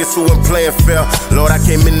of faggots who ain't playing fair. Lord, I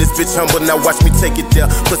came in this bitch humble, now watch me take it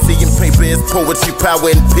there. Pussy and paper is poetry,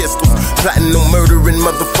 power and pistols. Plotting on murdering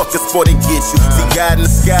motherfuckers before they get you. See God in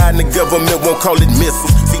the sky and the government won't call it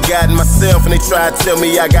missiles. See God in myself and they try to tell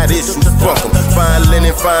me I got issues. Fuck them, fine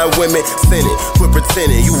linen, fine women, sinning. Quit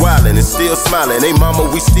pretending, you wildin' and still smiling. Hey mama,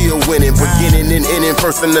 we still winning. Beginning and ending,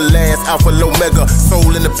 first and the last, alpha, omega.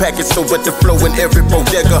 Soul in the package, so wet the flow in every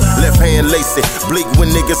bodega. Left hand lacy, bleak when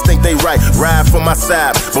niggas think they right. Ride for my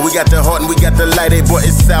side, but we got the heart and we got the light. Hey boy,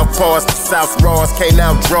 it's Southpaws, South Raws, can't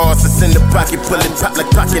outdraws. It's in the pocket, pulling pop like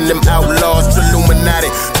pocking them outlaws. Illuminati,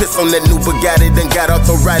 piss on that new Bugatti, then got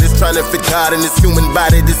arthritis, trying to fit God in this human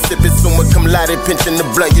body. This sip is summa cum laude, pinching the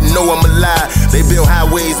blunt, you know I'm alive. They build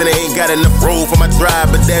highways and they ain't got enough road for my drive,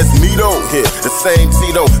 but that's me though. Here, the same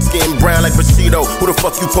Tito, skin brown like Bushido. Who the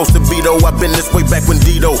fuck you supposed to be though? I've been this way back when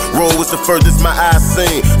Dito. Roll was the furthest my eyes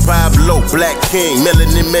seen. Pablo, Black King,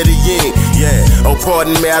 Melanin Medellin. Yeah, oh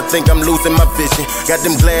pardon me, I think I'm losing my vision. Got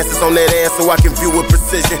them glasses on that ass so I can view with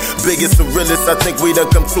precision. Biggest and realest, I think we done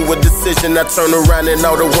come to a decision. I turn around and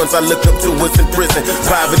all the ones I look up to was in prison.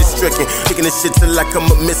 Poverty stricken, kicking this shit till I come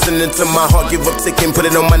up missing. Until my heart give up ticking, put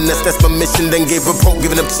it on my nuts, that's my mission. Then gave up hope,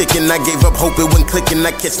 giving up chicken. I gave up hope, it went clicking.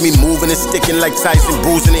 I catch me moving and sticking like Tyson,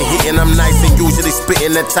 bruising and hitting. I'm nice and usually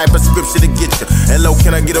spitting that type of scripture to get you. Hello,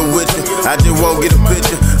 can I get a with you? I just won't get a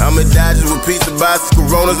picture. I'm a Dodgers with pizza boxes,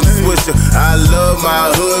 Coronas and Swisher. I love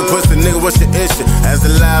my hood, pussy nigga, what's your issue? As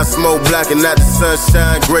the loud smoke blocking out the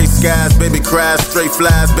sunshine, gray skies, baby cries, straight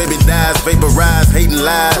flies, baby dies, vaporize, hating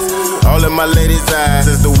lies. All in my ladies' eyes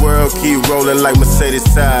as the world keep rolling like Mercedes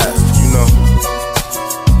tires. You know.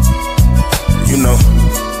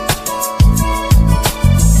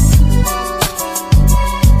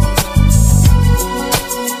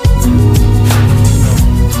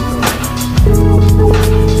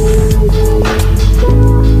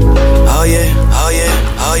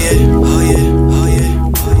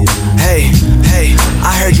 Hey,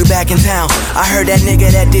 I heard you back in town. I heard that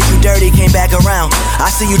nigga that did you dirty came back around. I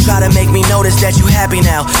see you try to make me notice that you happy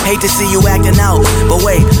now. Hate to see you acting out, but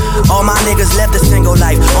wait, all my niggas left a single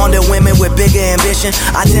life. On the women with bigger ambition.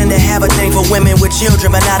 I tend to have a thing for women with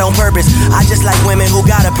children, but not on purpose. I just like women who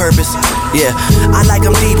got a purpose. Yeah, I like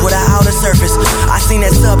them deep with an outer surface. I seen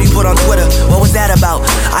that sub you put on Twitter, what was that about?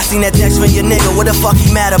 I seen that text from your nigga, what the fuck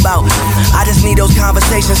he mad about? I just need those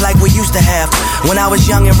conversations like we used to have when I was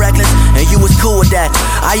young and reckless, and you was cool with that.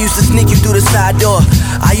 I used to sneak you through the side door.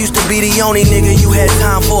 I used to be the only nigga you had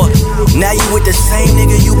time for. Now you with the same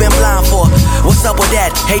nigga you been blind for. What's up with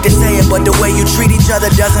that? Hate to say it, but the way you treat each other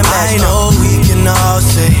doesn't match. I know we can all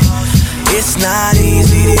say it's not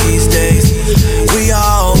easy these days. We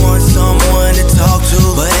all want someone to talk to,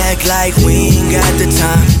 but act like we ain't got the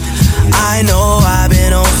time. I know I've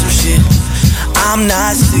been on some shit. I'm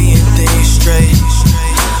not seeing things straight,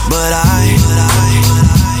 but I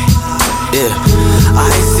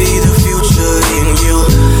see the future in you.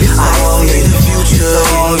 I see the future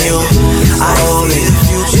in you. I see the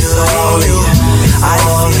future in you. I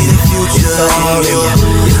see the future in you.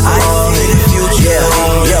 I see the future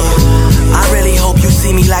in you. I really hope you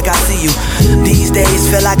see me like I see you. These days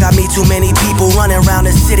feel like I meet too many people running around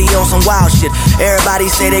the city on some wild shit. Everybody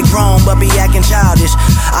say they grown but be acting childish.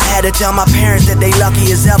 I had to tell my parents that they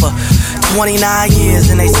lucky as ever. 29 years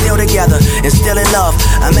and they still together and still in love.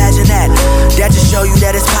 Imagine that. That just show you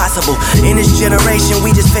that it's possible. In this generation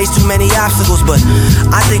we just face too many obstacles, but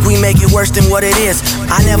I think we make it worse than what it is.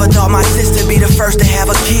 I never thought my sister'd be the first to have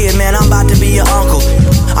a kid. Man, I'm about to be your uncle.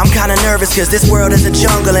 I'm kinda nervous cause this world is a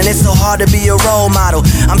jungle and it's so hard to be a role model.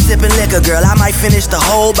 I'm sipping liquor, girl, I might finish the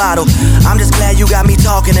whole bottle. I'm just glad you got me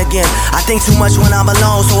talking again. I think too much when I'm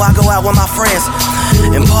alone, so I go out with my friends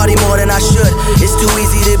and party more than I should. It's too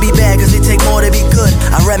easy to be bad cause it take more to be good.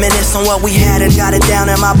 I reminisce on what we had and got it down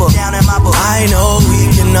in my book. I know we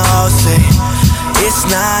can all say it's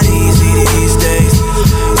not easy these days.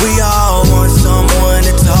 We all want someone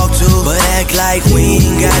to talk to, but act like we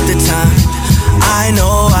ain't got the time. I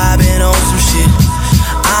know I've been on some shit.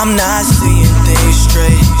 I'm not seeing things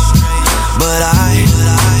straight, but I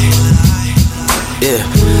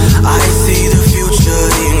see the future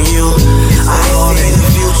in you. I see the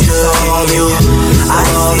future in you. I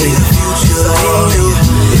see the future in you.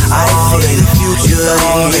 I see the future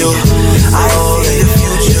in you. I see the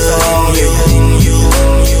future in you.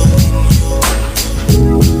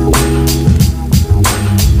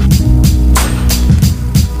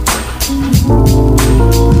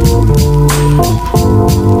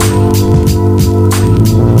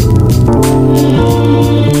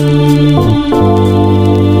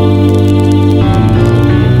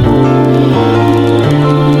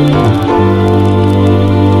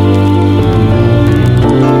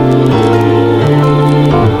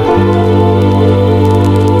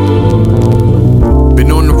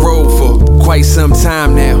 Some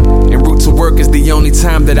time now, en route to work is the only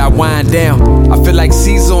time that I wind down. I feel like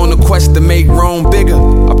Caesar on a quest to make Rome bigger.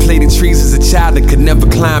 I played in trees as a child that could never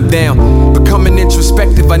climb down. Becoming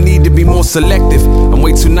introspective, I need to be more selective. I'm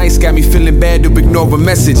way too nice, got me feeling bad to ignore a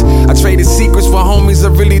message. I traded secrets for homies I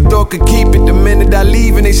really thought could keep it. The minute I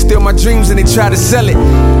leave and they steal my dreams and they try to sell it.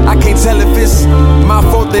 I can't tell if it's my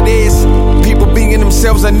fault it is. People being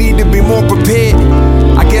themselves, I need to be more prepared.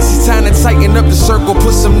 I guess it's time to tighten up the circle,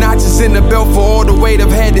 put some notches in the belt for all the weight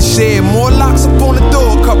I've had to share. More locks up on the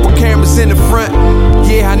door, a couple cameras in the front.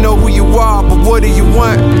 Yeah, I know who you are, but what do you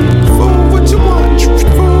want? Fool, what you want?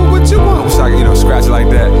 Fool, what you want? Wish I could, scratch like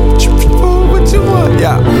that. Fool, what you want?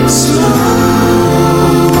 Yeah. Slow.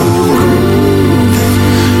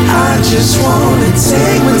 I just wanna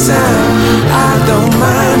take my time. I don't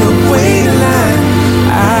mind the wait line.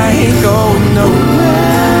 I ain't going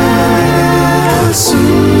nowhere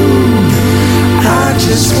soon. I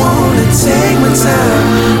just wanna take my time.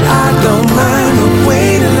 I don't mind the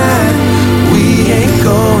wait line. We ain't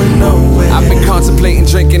going nowhere. I've been contemplating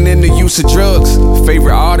drinking and the use of drugs.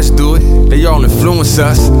 Favorite artists do it, they all influence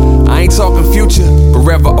us. I ain't talking Future, but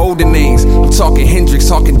rather older names. I'm talking Hendrix,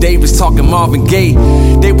 talking Davis, talking Marvin Gaye.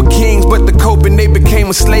 They were kings, but the coping they became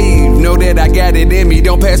a slave. Know that I got it in me,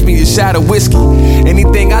 don't pass me a shot of whiskey.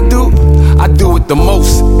 Anything I do it the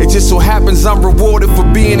most. It just so happens I'm rewarded for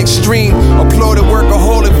being extreme. Applauded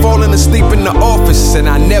workaholic, falling asleep in the office, and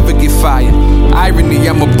I never get fired. Irony,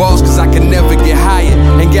 I'm a boss cause I can never get hired.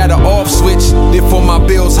 Ain't got an off switch, therefore my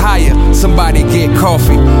bills higher. Somebody get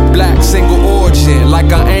coffee. Black single origin,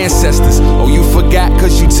 like our ancestors. Oh, you forgot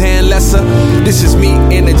cause you tan lesser? This is me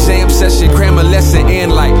in a jam session, cram a lesson in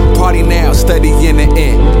like party now, study in the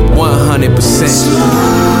end. 100%.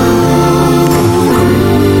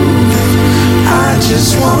 I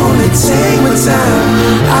just wanna take my time.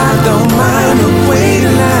 I don't mind the wait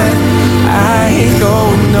line. I ain't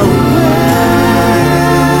going nowhere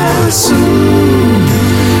soon.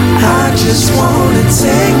 I just wanna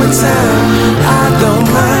take my time. I don't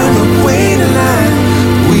mind the wait line.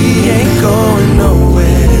 We ain't going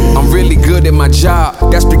nowhere. I'm really good at my job,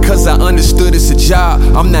 that's because I understood it's a job.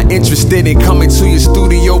 I'm not interested in coming to your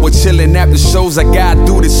studio or chilling after shows. I gotta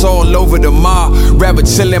do this all over the mall. Rather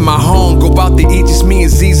chill in my home, go out to eat, just me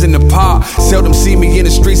and Z's in the park. Seldom see me in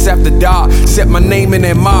the streets after dark. Set my name in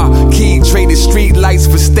that marquee, traded street lights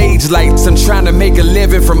for stage lights. I'm trying to make a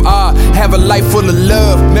living from art, have a life full of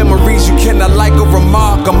love, memories you cannot like or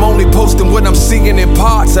remark. I'm only posting what I'm seeing in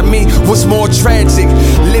parts. I mean, what's more tragic,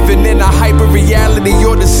 living in a hyper reality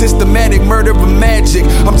or the systematic murder of magic?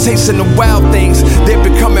 I'm tasting the wild things, they're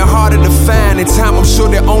becoming harder to find. In time I'm sure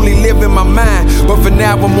they only live in my mind, but for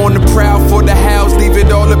now I'm on the prowl for the house. Leave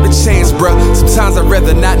it all up to chance, bruh. Sometimes I'd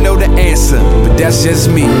rather not know the answer, but that's just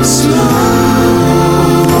me. Slow,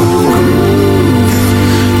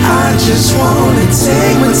 I just wanna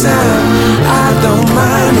take my time. I don't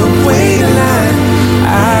mind the wait line.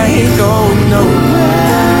 I ain't going nowhere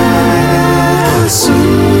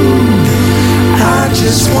soon. I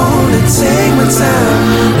just wanna take my time.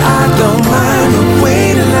 I don't mind the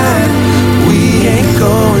wait line. We ain't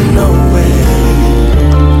going nowhere.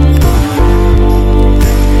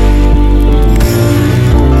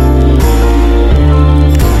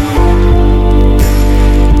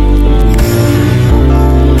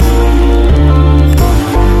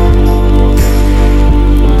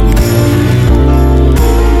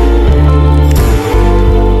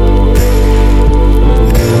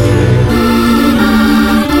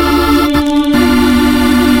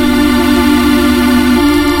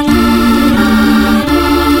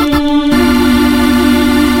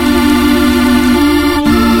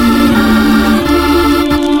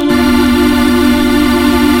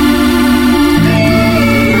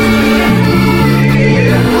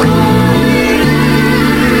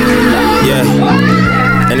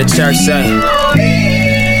 Church say,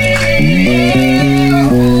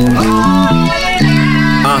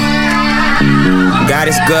 God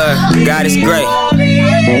is good, God is great.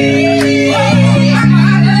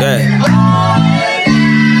 Yeah.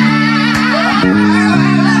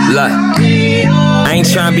 Look, I ain't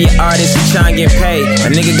tryna be an artist, I'm tryna get paid. A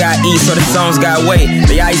nigga got eat, so the songs got weight.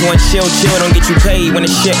 They always want chill, don't get you paid. When the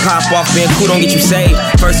shit pop off, being cool don't get you saved.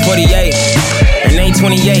 First 48, and they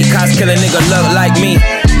 28, cops kill a nigga look like me.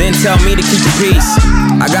 Then tell me to keep the peace.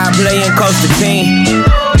 I gotta play and coach the team.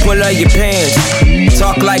 Pull up your pants,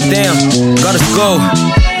 talk like them. Go to school,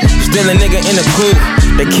 still a nigga in the coupe.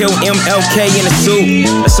 They kill MLK in a suit.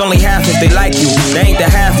 That's only half if they like you. They ain't the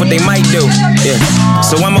half what they might do. Yeah.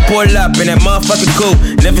 So I'ma pull up in that motherfucking coupe.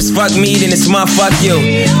 And if it's fuck me, then it's motherfuck you.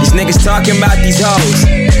 These niggas talking about these hoes,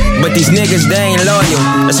 but these niggas, they ain't loyal.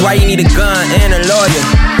 That's why you need a gun and a lawyer.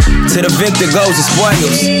 To the victor goes the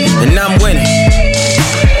spoils, and I'm winning.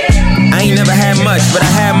 I ain't never had much, but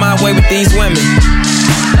I had my way with these women.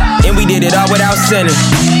 And we did it all without sinning.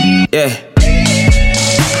 Yeah.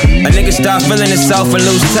 A nigga start feeling himself and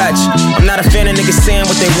lose touch. I'm not a fan of niggas saying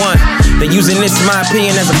what they want. They using this, my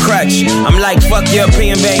opinion, as a crutch. I'm like, fuck your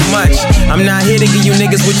opinion very much. I'm not here to give you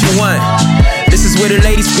niggas what you want. This is where the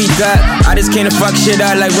ladies speak up. I just came to fuck shit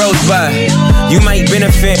out like Rosebud. You might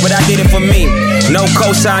benefit, but I did it for me. No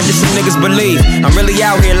cosign, just some niggas believe. I'm really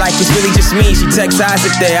out here like it's really just me. She texts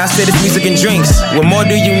Isaac there, I said it's music and drinks. What more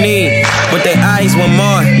do you need? But their eyes want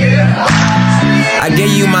more. I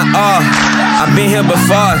gave you my all, I've been here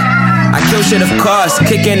before. I kill shit of course,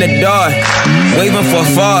 kick in the door. Waving for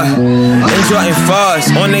far, enjoying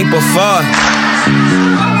fars on April 4.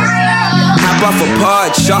 Hop off a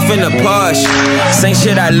porch, off in the Porsche. Same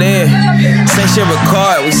shit I live, same shit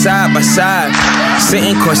record. We side by side,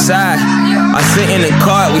 sitting courtside. I sit in the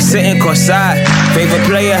court, we sitting courtside. Favorite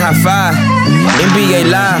player, high five.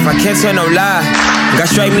 NBA live, I can't tell no lie. Got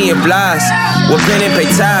straight me a blast. With pen and pay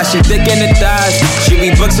ties, she thick in the thighs. She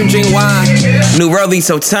read books and drink wine. New Rollie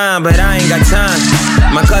so time, but I ain't got time.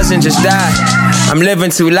 My cousin just died. I'm living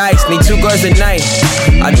 2 lives, need 2 girls a night.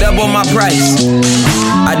 I double my price,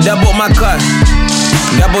 I double my cut.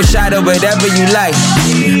 Double shot of whatever you like.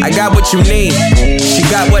 I got what you need, she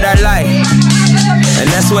got what I like. And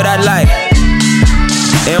that's what I like.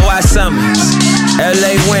 NY Summers,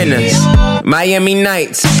 LA winners, Miami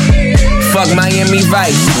Nights. Fuck Miami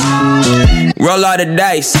Vice. Roll all the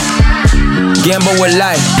dice. Gamble with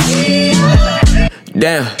life.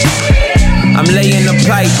 Damn. I'm laying the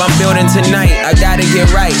pipe, I'm building tonight. I gotta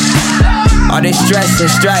get right. All this stress and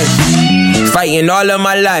strife, fighting all of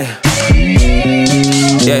my life.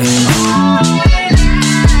 Yeah.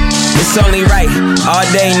 It's it's only right. All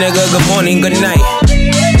day, nigga, good morning, good night.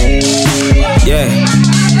 Yeah.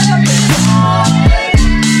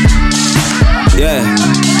 Yeah.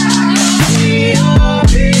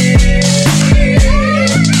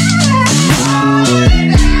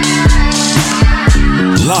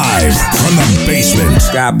 Live from the basement.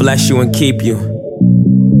 God bless you and keep you.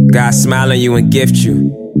 God smile on you and gift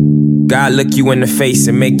you. God look you in the face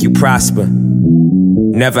and make you prosper.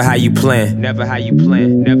 Never how you plan. Never how you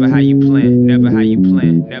plan. Never how you plan. Never how you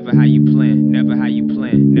plan. Never how you plan. Never how you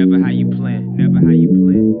plan. Never how you plan.